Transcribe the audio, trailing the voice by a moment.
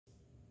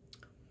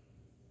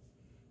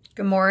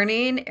Good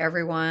morning,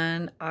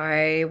 everyone.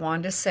 I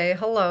wanted to say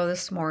hello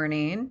this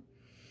morning,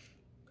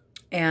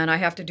 and I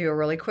have to do a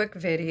really quick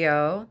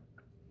video,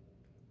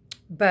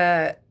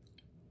 but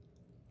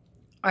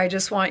I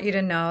just want you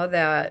to know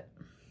that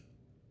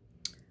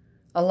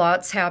a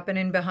lot's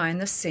happening behind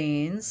the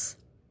scenes.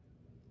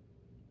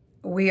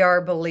 We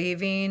are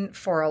believing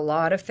for a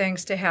lot of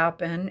things to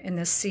happen in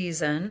this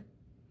season.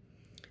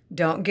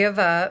 Don't give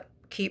up.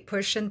 Keep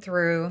pushing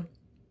through.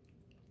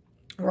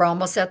 We're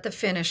almost at the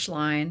finish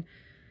line.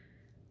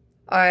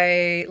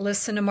 I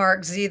listened to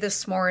Mark Z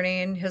this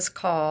morning, his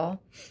call,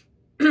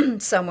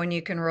 someone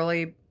you can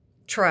really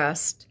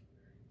trust.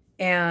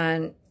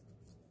 And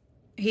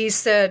he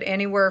said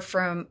anywhere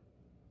from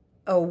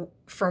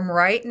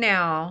right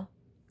now,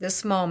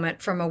 this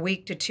moment, from a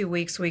week to 2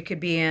 weeks, we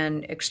could be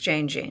in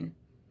exchanging.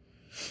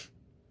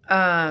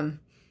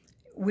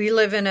 We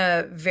live in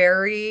a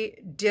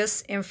very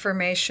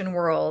disinformation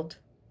world.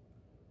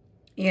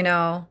 You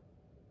know,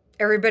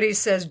 everybody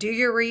says, do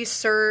your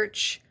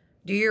research.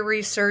 Do your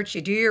research.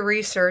 You do your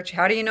research.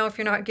 How do you know if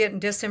you're not getting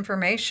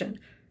disinformation?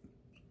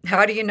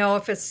 How do you know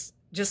if it's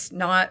just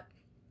not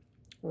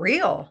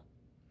real?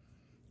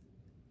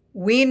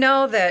 We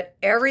know that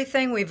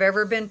everything we've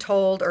ever been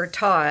told or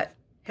taught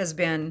has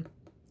been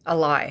a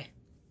lie.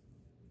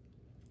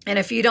 And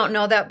if you don't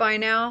know that by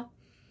now,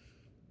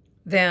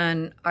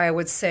 then I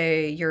would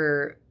say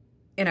you're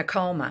in a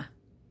coma.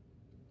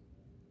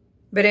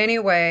 But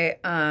anyway,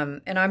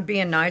 and I'm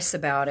being nice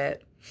about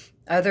it.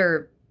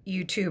 Other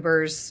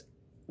YouTubers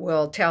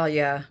will tell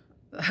you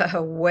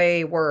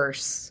way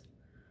worse.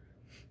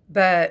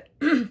 But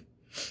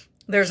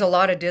there's a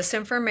lot of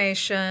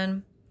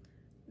disinformation.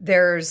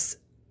 There's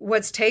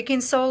what's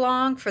taking so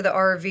long for the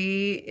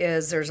RV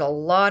is there's a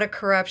lot of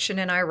corruption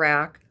in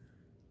Iraq.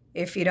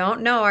 If you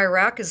don't know,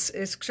 Iraq is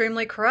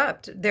extremely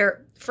corrupt.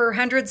 For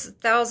hundreds of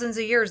thousands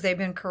of years, they've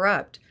been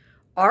corrupt.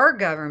 Our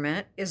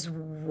government is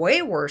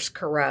way worse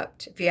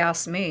corrupt, if you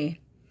ask me.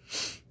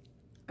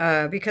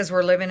 Because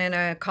we're living in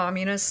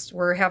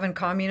we're having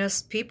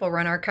communist people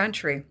run our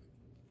country.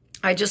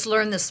 I just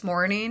learned this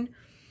morning,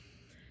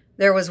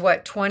 there was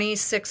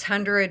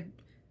 2,600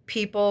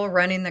 people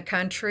running the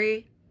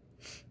country,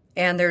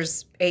 and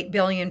there's 8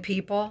 billion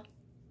people.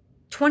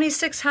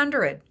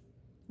 2,600.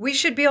 We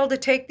should be able to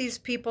take these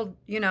people,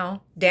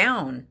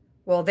 down.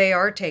 Well, they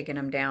are taking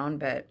them down,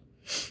 but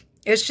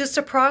it's just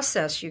a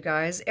process, you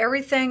guys.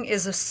 Everything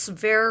is a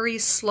very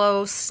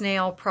slow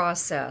snail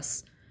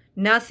process.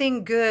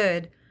 Nothing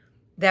good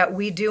that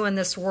we do in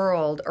this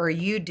world, or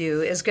you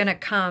do, is going to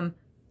come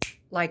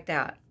like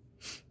that.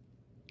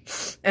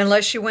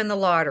 Unless you win the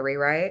lottery,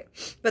 right?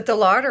 But the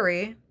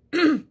lottery,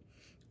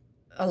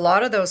 a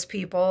lot of those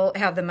people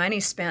have the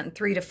money spent in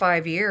 3 to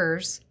 5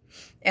 years,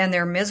 and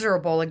they're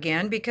miserable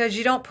again because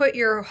you don't put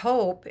your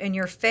hope and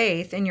your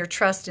faith and your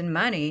trust in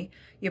money.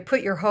 You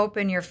put your hope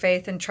and your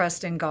faith and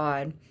trust in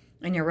God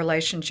and your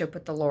relationship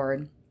with the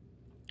Lord.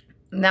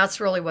 And that's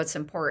really what's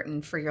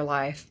important for your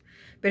life.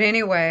 But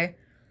anyway,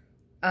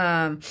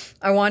 I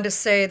wanted to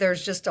say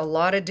there's just a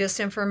lot of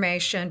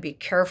disinformation. Be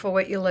careful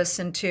what you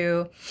listen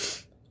to.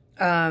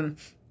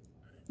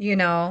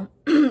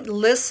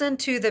 Listen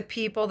to the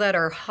people that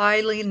are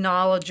highly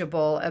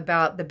knowledgeable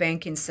about the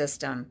banking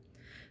system.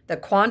 The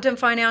quantum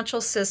financial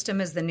system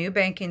is the new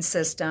banking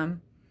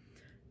system.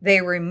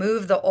 They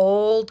remove the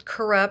old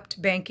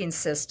corrupt banking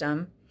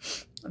system.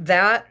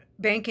 That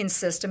banking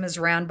system is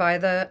ran by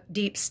the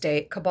deep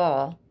state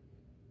cabal.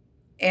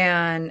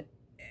 And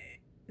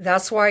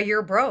that's why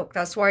you're broke.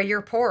 That's why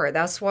you're poor.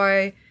 That's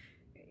why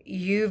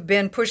you've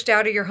been pushed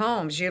out of your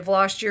homes. You've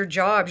lost your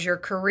jobs, your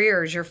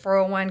careers, your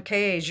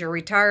 401ks, your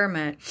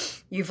retirement.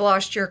 You've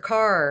lost your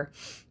car.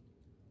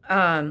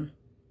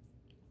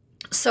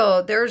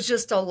 So there's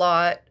just a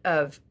lot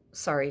of,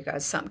 sorry, you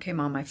guys, something came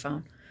on my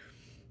phone.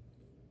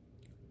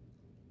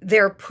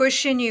 They're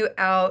pushing you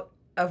out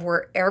of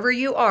wherever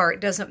you are. It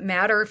doesn't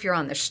matter if you're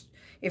on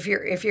if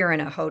you're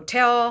in a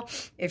hotel,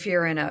 if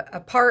you're in an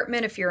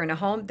apartment, if you're in a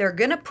home, they're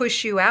going to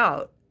push you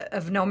out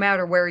of no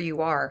matter where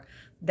you are.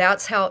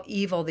 That's how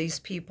evil these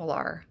people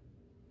are.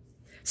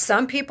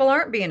 Some people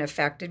aren't being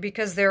affected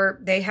because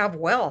they have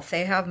wealth,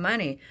 they have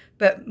money,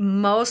 but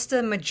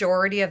the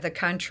majority of the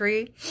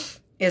country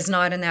is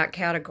not in that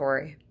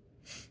category.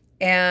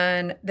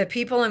 And the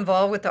people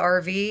involved with the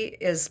RV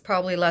is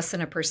probably less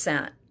than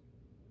 1%.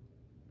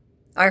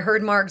 I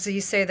heard Mark Z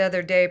say the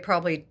other day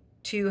probably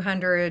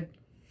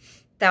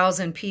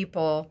 200,000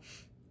 people,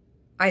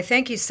 I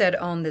think he said,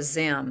 own the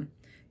Zim.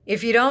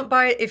 If you didn't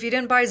buy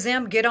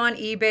Zim, get on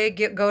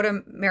eBay, go to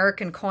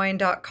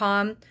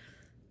AmericanCoin.com,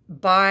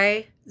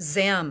 buy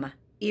Zim.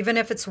 Even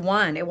if it's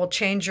one, it will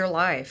change your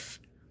life.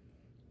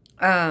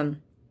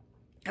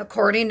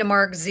 According to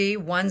Mark Z,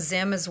 one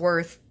Zim is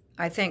worth,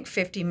 I think,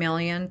 50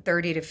 million,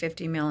 30 to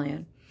 50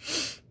 million.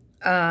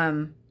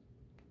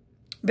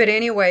 But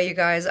anyway, you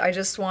guys, I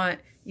just want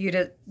you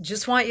to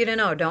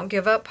know, don't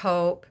give up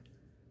hope.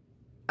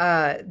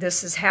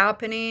 This is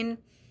happening.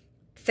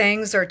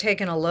 Things are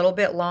taking a little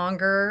bit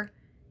longer.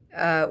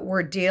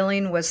 We're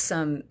dealing with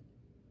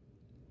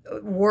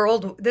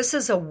this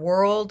is a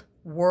world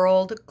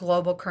World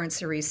Global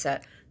Currency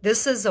Reset.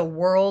 This is a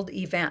world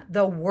event.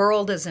 The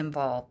world is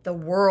involved. The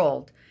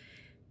world.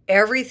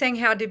 Everything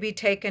had to be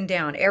taken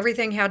down.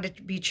 Everything had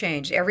to be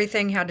changed.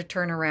 Everything had to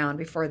turn around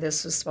before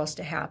this was supposed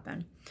to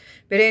happen.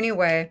 But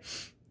anyway,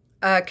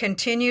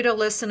 continue to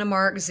listen to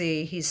Mark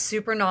Z. He's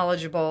super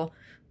knowledgeable.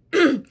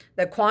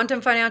 The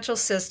quantum financial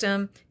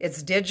system,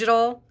 it's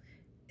digital.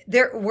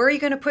 Where are you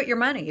going to put your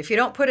money? If you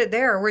don't put it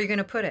there, where are you going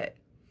to put it?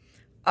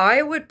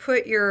 I would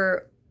put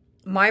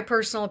my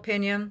personal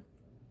opinion,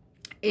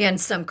 in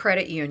some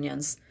credit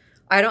unions.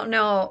 I don't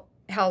know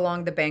how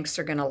long the banks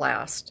are going to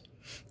last.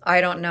 I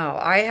don't know.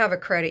 I have a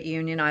credit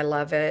union. I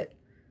love it.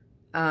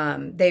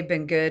 They've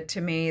been good to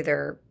me.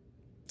 They're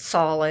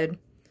solid.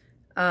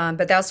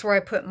 But that's where I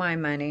put my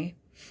money.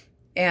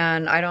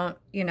 And I don't,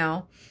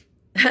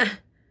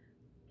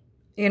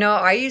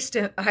 I used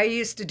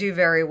to do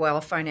very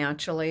well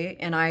financially,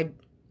 and I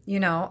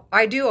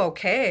do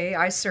okay.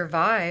 I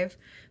survive,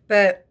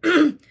 but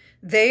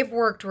they've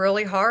worked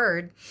really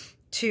hard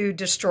to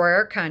destroy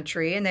our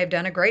country, and they've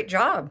done a great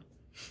job.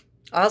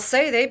 I'll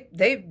say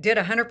they did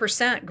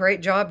 100%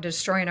 great job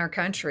destroying our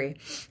country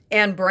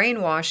and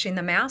brainwashing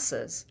the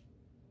masses.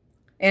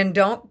 And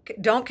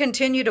don't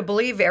continue to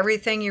believe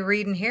everything you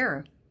read and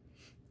hear.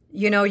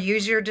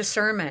 Use your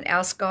discernment.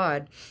 Ask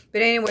God.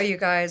 But anyway, you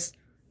guys,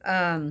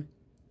 we're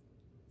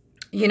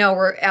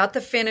at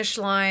the finish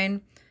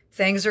line.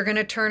 Things are going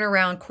to turn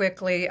around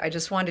quickly. I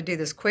just wanted to do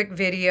this quick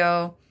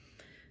video.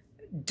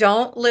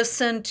 Don't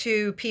listen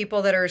to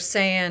people that are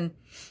saying,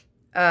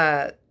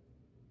 don't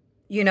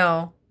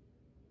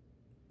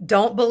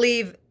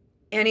believe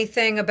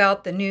anything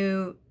about the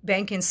new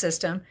banking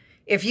system.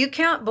 If you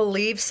can't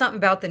believe something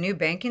about the new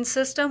banking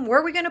system, where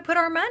are we going to put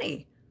our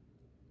money?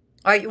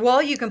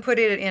 Well, you can put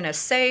it in a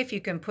safe.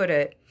 You can put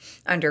it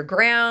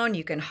underground.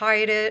 You can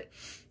hide it.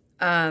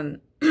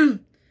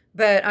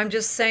 But I'm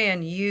just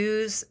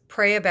saying,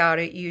 pray about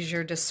it. Use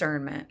your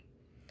discernment.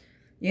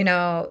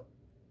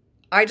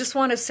 I just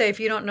want to say, if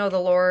you don't know the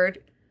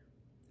Lord,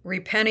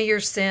 repent of your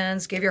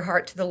sins. Give your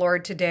heart to the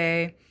Lord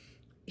today.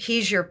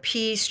 He's your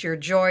peace, your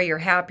joy, your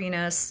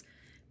happiness.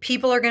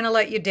 People are going to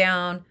let you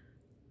down.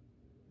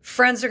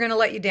 Friends are going to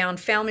let you down.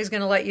 Family's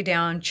going to let you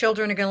down.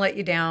 Children are going to let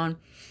you down.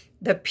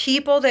 The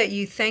people that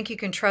you think you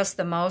can trust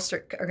the most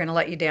are going to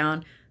let you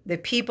down. The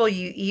people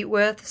you eat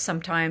with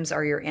sometimes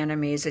are your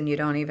enemies, and you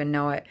don't even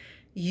know it.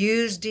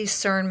 Use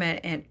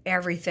discernment in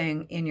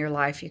everything in your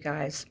life, you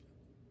guys.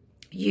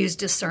 Use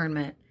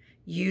discernment.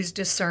 Use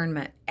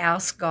discernment.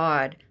 Ask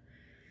God.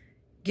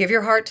 Give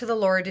your heart to the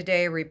Lord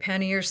today.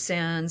 Repent of your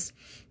sins.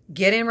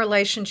 Get in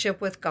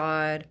relationship with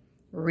God.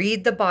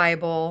 Read the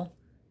Bible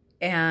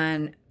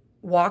and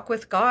walk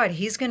with God.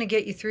 He's going to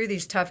get you through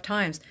these tough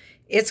times.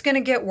 It's going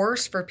to get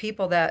worse for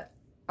people that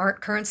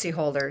aren't currency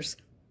holders.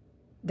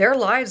 Their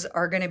lives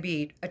are going to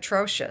be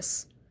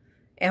atrocious.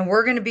 And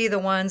we're going to be the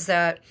ones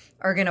that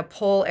are going to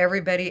pull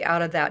everybody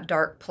out of that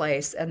dark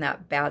place and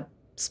that bad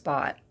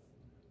spot.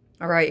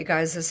 All right, you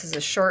guys, this is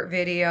a short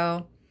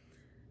video.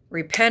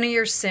 Repent of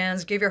your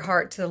sins. Give your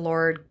heart to the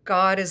Lord.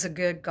 God is a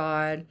good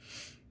God.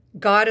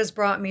 God has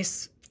brought me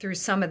through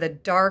some of the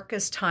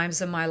darkest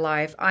times of my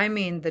life. I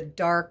mean the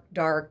dark,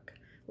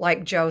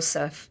 like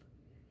Joseph.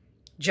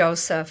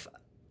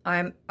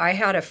 I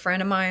had a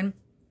friend of mine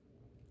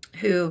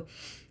who,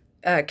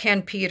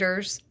 Ken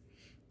Peters,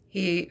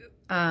 he's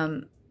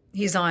on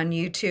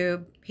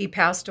YouTube. He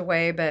passed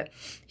away, but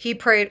he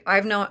prayed.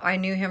 I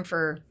knew him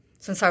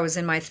since I was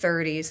in my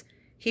 30s.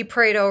 He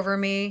prayed over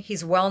me.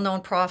 He's a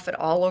well-known prophet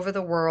all over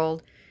the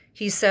world.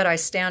 He said, I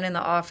stand in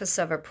the office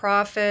of a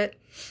prophet.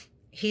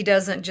 He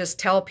doesn't just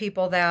tell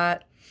people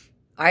that.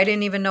 I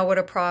didn't even know what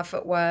a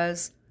prophet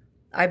was.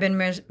 I've been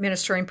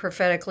ministering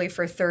prophetically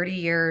for 30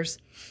 years.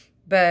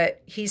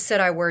 But he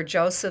said, I wear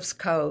Joseph's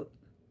coat.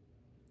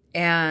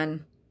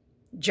 And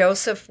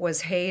Joseph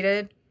was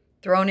hated,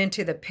 thrown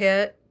into the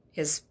pit.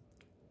 His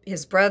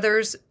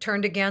brothers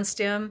turned against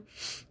him.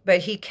 But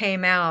he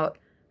came out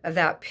of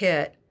that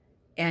pit.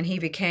 And he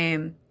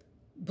became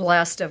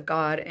blessed of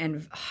God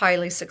and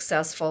highly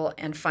successful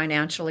and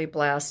financially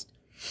blessed.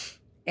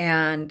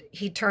 And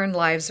he turned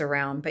lives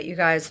around. But you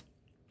guys,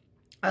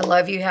 I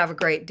love you. Have a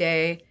great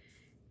day.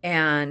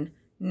 And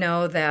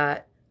know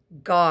that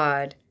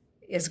God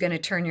is going to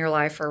turn your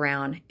life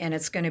around. And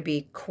it's going to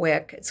be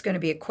quick. It's going to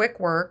be a quick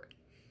work.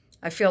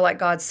 I feel like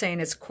God's saying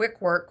it's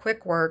quick work,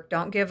 quick work.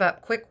 Don't give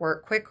up. Quick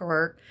work, quick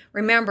work.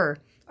 Remember,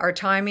 our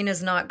timing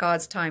is not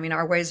God's timing.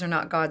 Our ways are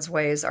not God's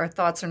ways. Our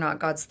thoughts are not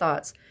God's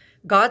thoughts.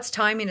 God's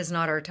timing is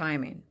not our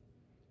timing.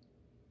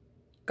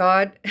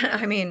 God,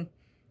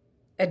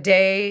 a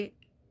day,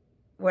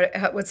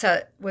 what's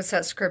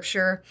that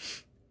scripture?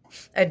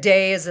 A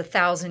day is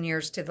 1,000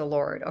 years to the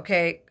Lord,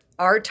 okay?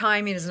 Our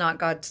timing is not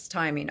God's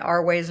timing.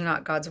 Our ways are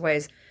not God's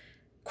ways.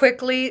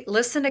 Quickly,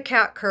 listen to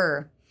Kat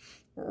Kerr,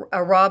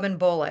 Robin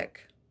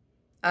Bullock,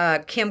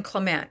 Kim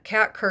Clement.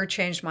 Kat Kerr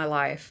changed my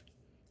life.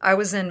 I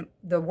was in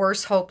the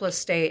worst hopeless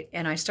state,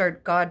 and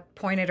God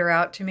pointed her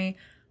out to me.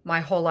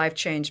 My whole life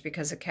changed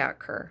because of Kat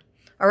Kerr.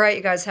 All right,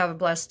 you guys, have a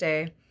blessed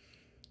day.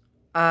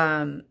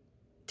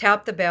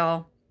 Tap the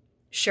bell.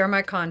 share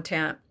my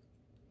content.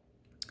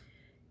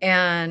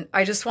 And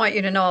I just want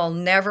you to know I'll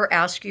never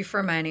ask you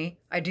for money.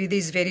 I do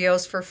these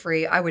videos for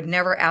free. I would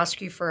never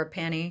ask you for a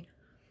penny.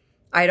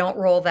 I don't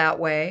roll that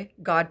way.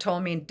 God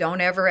told me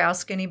don't ever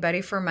ask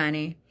anybody for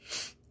money.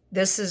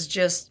 This is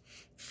just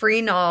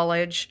free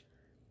knowledge.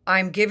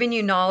 I'm giving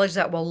you knowledge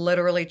that will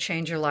literally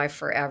change your life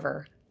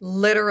forever.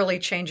 Literally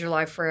change your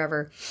life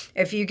forever.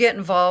 If you get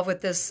involved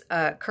with this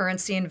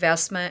currency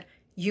investment,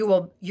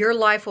 your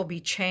life will be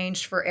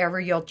changed forever.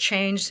 You'll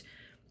change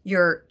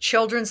your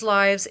children's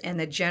lives and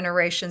the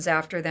generations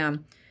after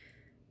them.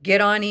 Get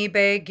on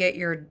eBay, get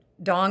your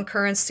Dong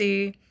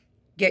currency.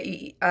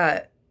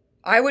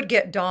 I would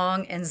get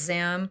Dong and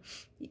Zim.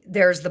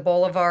 There's the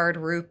Boulevard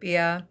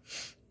Rupiah,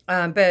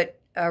 but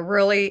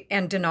really,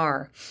 and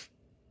Dinar.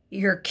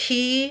 Your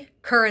key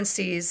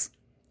currencies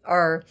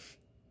are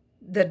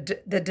the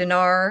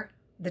Dinar,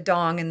 the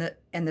Dong,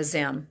 and the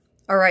Zim.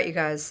 All right, you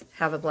guys,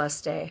 have a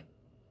blessed day.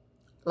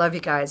 Love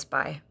you guys.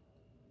 Bye.